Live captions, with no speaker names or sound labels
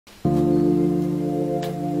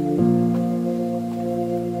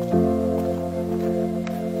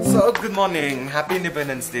So good morning, happy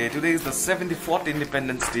Independence Day. Today is the 74th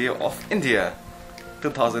Independence Day of India.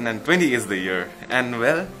 2020 is the year, and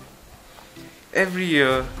well, every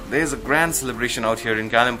year there is a grand celebration out here in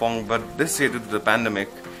Kalimpong, but this year due to the pandemic,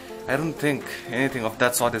 I don't think anything of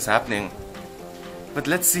that sort is happening. But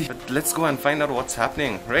let's see, let's go and find out what's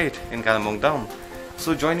happening right in Kalimpong town.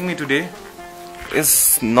 So joining me today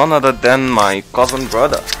is none other than my cousin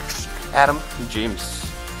brother, Adam James.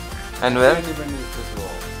 And well,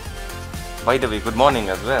 by the way, good morning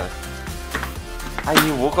as well. I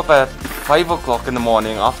woke up at 5 o'clock in the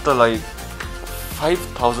morning after like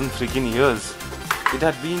 5,000 freaking years. It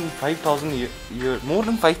had been 5,000 years, more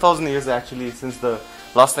than 5,000 years actually, since the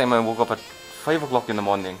last time I woke up at 5 o'clock in the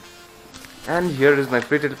morning. And here is my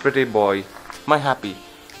pretty boy, my happy.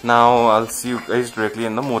 Now I'll see you guys directly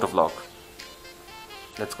in the motor vlog.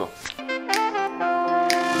 Let's go.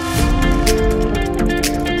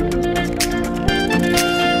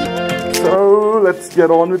 So let's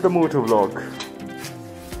get on with the motor vlog.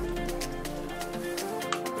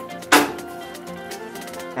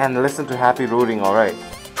 And listen to happy roaring, alright?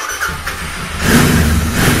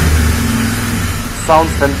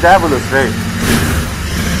 Sounds fantabulous, right?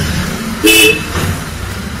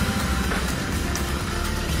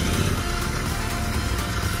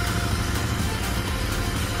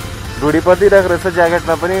 Dhudipati rakh rahe jacket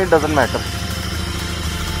mein pani, it doesn't matter.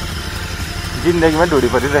 Jindagi mein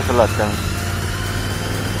dhudipati rakh last time.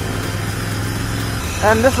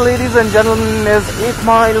 And this, ladies and gentlemen, is 8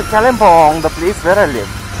 Mile Kalimpong, the place where I live.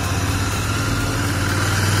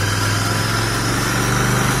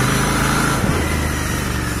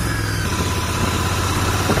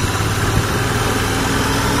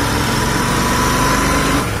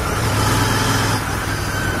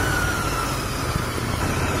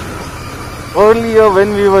 Earlier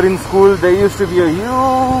when we were in school, there used to be a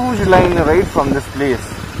huge line right from this place.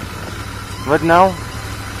 But now,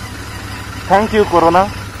 thank you Corona,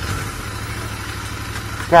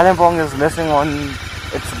 Kalimpong is missing on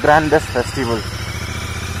its grandest festival.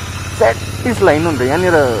 That is line on we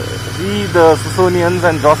the Susonians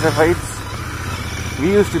and Josephites,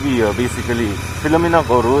 we used to be here basically. Philomena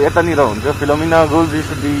Guru, Philomena girls, they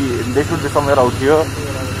should be somewhere out here.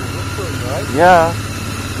 Yeah.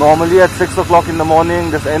 Normally at 6 o'clock in the morning,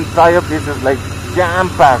 this entire place is like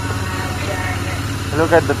jam-packed.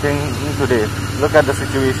 Look at the thing today. Look at the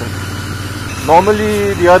situation.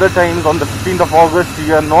 Normally, the other times on the 15th of August,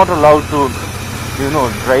 you are not allowed to,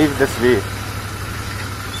 drive this way.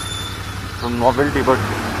 From novelty, but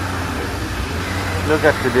look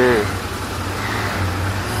at today.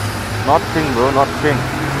 Nothing, bro, nothing.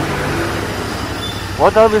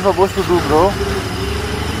 What are we supposed to do, bro?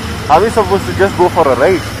 Are we supposed to just go for a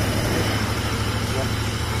ride?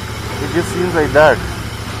 It just seems like that.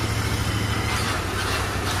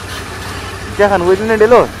 क्या खानु वही ने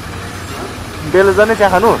डेलो डेलो जाने क्या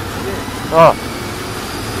खानु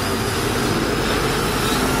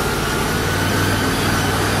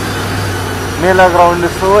Mela ground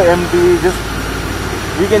is so empty.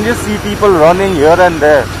 We can just see people running here and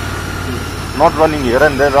there. Not running here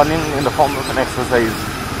and there, running in the form of an exercise.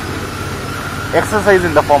 Exercise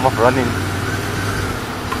in the form of running.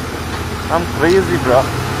 I'm crazy, bro.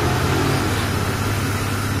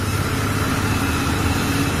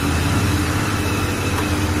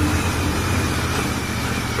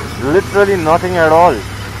 Literally nothing at all.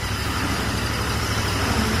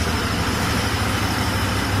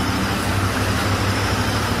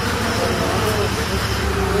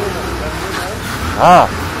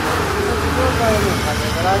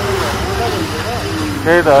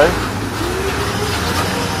 Okay, though.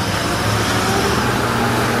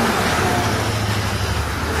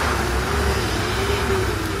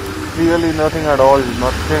 Really nothing at all.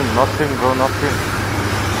 Nothing, bro, nothing.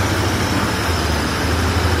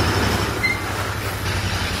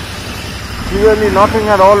 Clearly nothing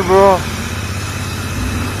at all, bro.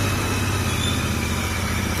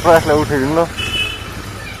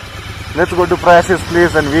 Let's go to Prash's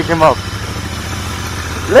place and wake him up.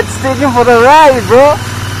 Let's take him for a ride, bro.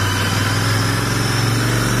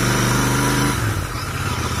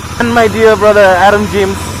 And my dear brother Adam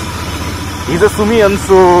James, he's a Sumian,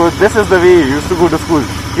 so this is the way he used to go to school.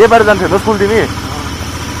 Ye bar jante no school timi.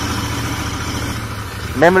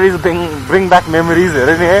 Memories bring back memories,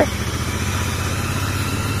 right?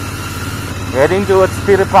 Heading towards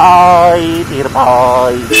Tirpai.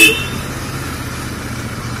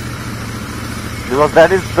 Because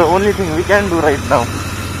that is the only thing we can do right now.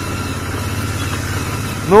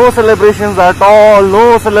 No celebrations at all.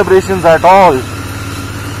 No celebrations at all.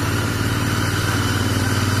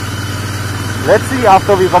 Let's see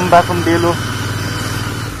after we come back from Delo.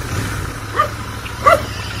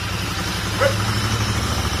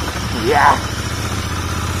 Yeah.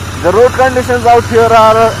 The road conditions out here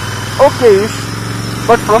are okayish,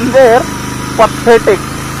 but from there, pathetic.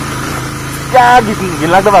 क्या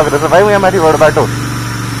घिनलाग्दो भएको रहेछ भाइ, यहाँ माथिबाट बाटो.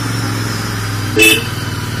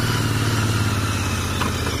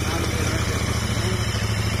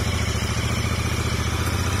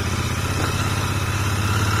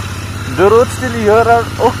 The roads still here are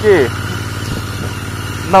okay.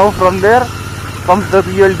 Now from there comes the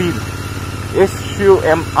real deal.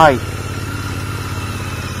 SUMI,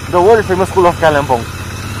 the world famous school of Kalimpong.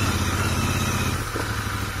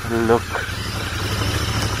 Look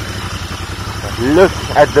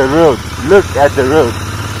at the road. Look at the road.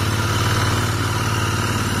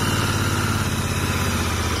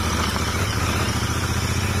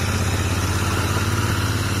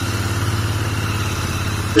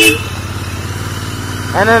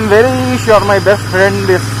 And I'm very sure my best friend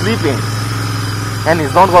is sleeping and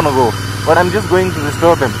he's not gonna go, but I'm just going to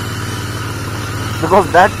disturb him,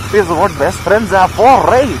 because that is what best friends are for,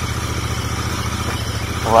 right?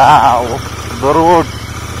 Wow, the road.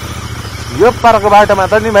 यो पारको बाटोमा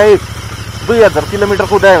त नि भाइ 2000 kilometre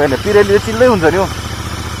कुदायो भने Pirelli चिल्लै हुन्छ नि हो.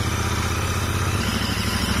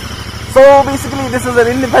 So basically this is an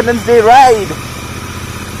Independence Day ride.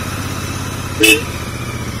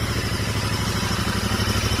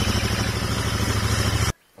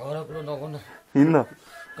 हिँड्न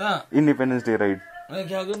Independence Day ride.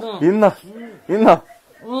 हिँड्न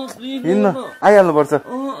आइहाल्नुपर्छ,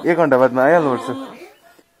 1 घण्टा बादमा आइहाल्नुपर्छ.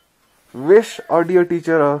 Wish audio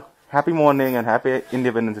teacher a happy morning and happy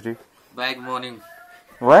Independence Day. Bad morning.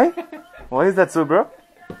 Why? Why is that so, bro?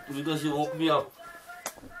 Because you woke me up.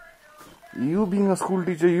 You being a school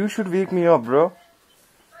teacher, you should wake me up, bro.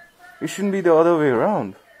 It shouldn't be the other way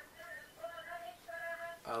around.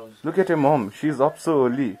 Look at your mom. She's up so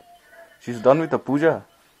early. She's done with the puja.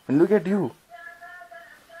 And look at you.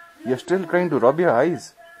 You're still trying to rub your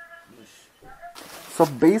eyes. So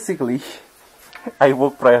basically, I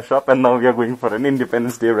woke Prayash up and now we are going for an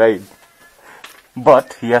Independence Day ride.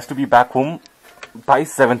 But he has to be back home by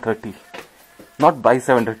 7:30. Not by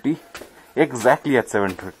 7:30. Exactly at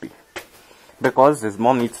 7:30. Because his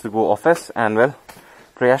mom needs to go office and well,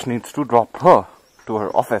 Prayash needs to drop her to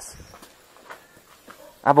her office.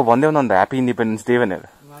 अब भन्दै हुनु Happy Independence Day भनेर.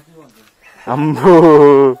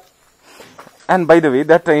 And by the way,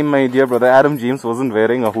 that time my dear brother Adam James wasn't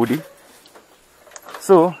wearing a hoodie.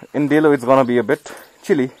 So in Delo it's gonna be a bit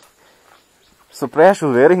chilly. So Prayash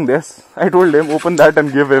was wearing this. I told him open that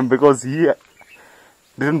and give him, because he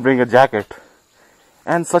didn't bring a jacket.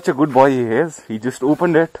 And such a good boy he is. He just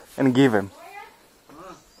opened it and gave him.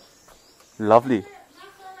 Lovely.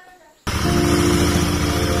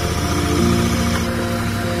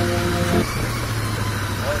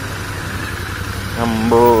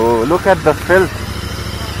 Look at the filth.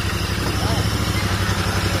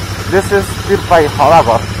 This is Tirpai Hawa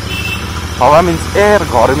Ghar. Hawa means air,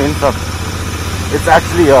 Ghar means it's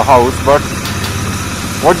actually a house, but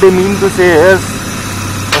what they mean to say is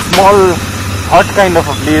a small hut kind of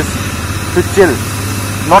a place to chill.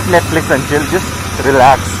 Not Netflix and chill, just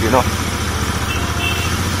relax, you know.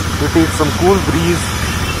 To take some cool breeze.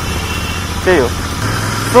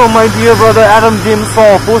 So my dear brother Adam James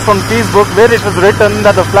saw a post on Facebook where it was written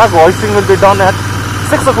that the flag hoisting will be done at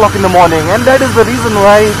 6 o'clock in the morning, and that is the reason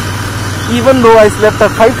why, even though I slept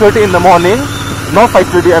at 5:30 in the morning, not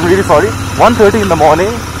 5:30, I'm really sorry, 1:30 in the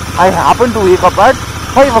morning, I happened to wake up at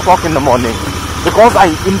 5 o'clock in the morning, because I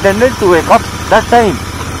intended to wake up that time.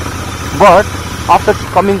 But after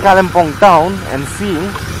coming Kalimpong town and seeing,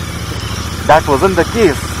 that wasn't the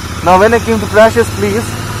case. Now when I came to Prash's place,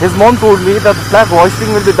 his mom told me that the flag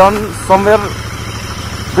hoisting will be done somewhere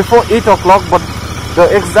before 8 o'clock, but the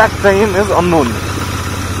exact time is unknown.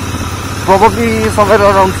 Probably somewhere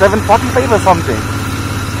around 7:45 or something.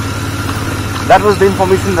 That was the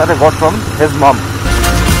information that I got from his mom.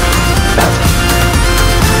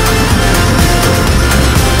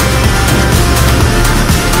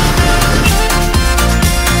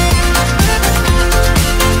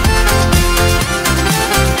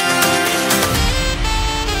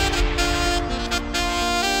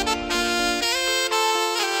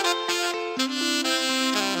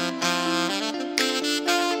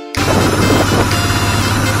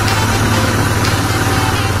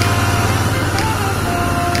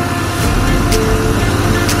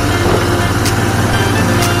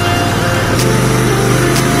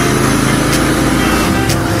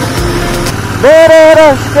 मेरे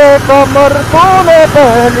रश्के कमर तूने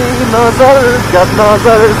पहली नजर जब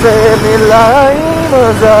नजर से मिलाई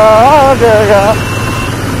मजा आ गया.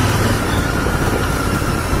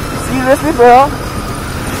 Seriously, bro?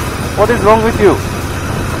 What is wrong with you?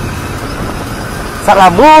 साला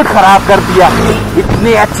मूड खराब कर दिया,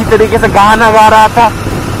 इतनी अच्छी तरीके से गाना गा रहा था।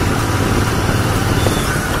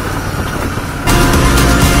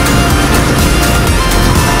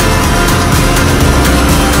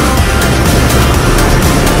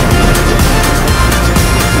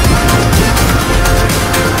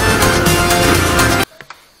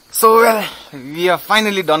 So well, we are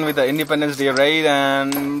finally done with the Independence Day ride,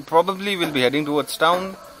 and probably we'll be heading towards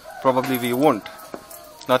town. Probably we won't.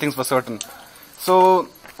 Nothing's for certain. So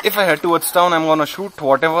if I head towards town, I'm gonna shoot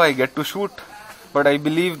whatever I get to shoot. But I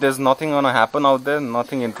believe there's nothing gonna happen out there,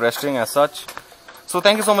 nothing interesting as such. So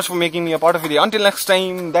thank you so much for making me a part of it. Until next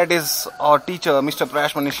time, that is our teacher, Mr.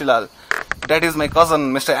 Prash Manishilal. That is my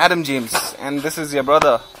cousin, Mr. Adam James. And this is your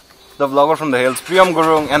brother, the vlogger from the hills, PRIYAM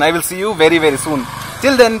Gurung. And I will see you very, very soon.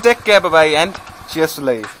 Till then, take care, bye-bye, and cheers to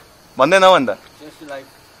life. Vande na vanda? Cheers to life.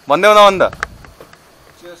 Vande na vanda?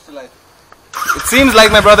 Cheers to life. It seems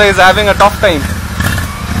like my brother is having a tough time.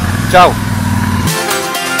 Ciao.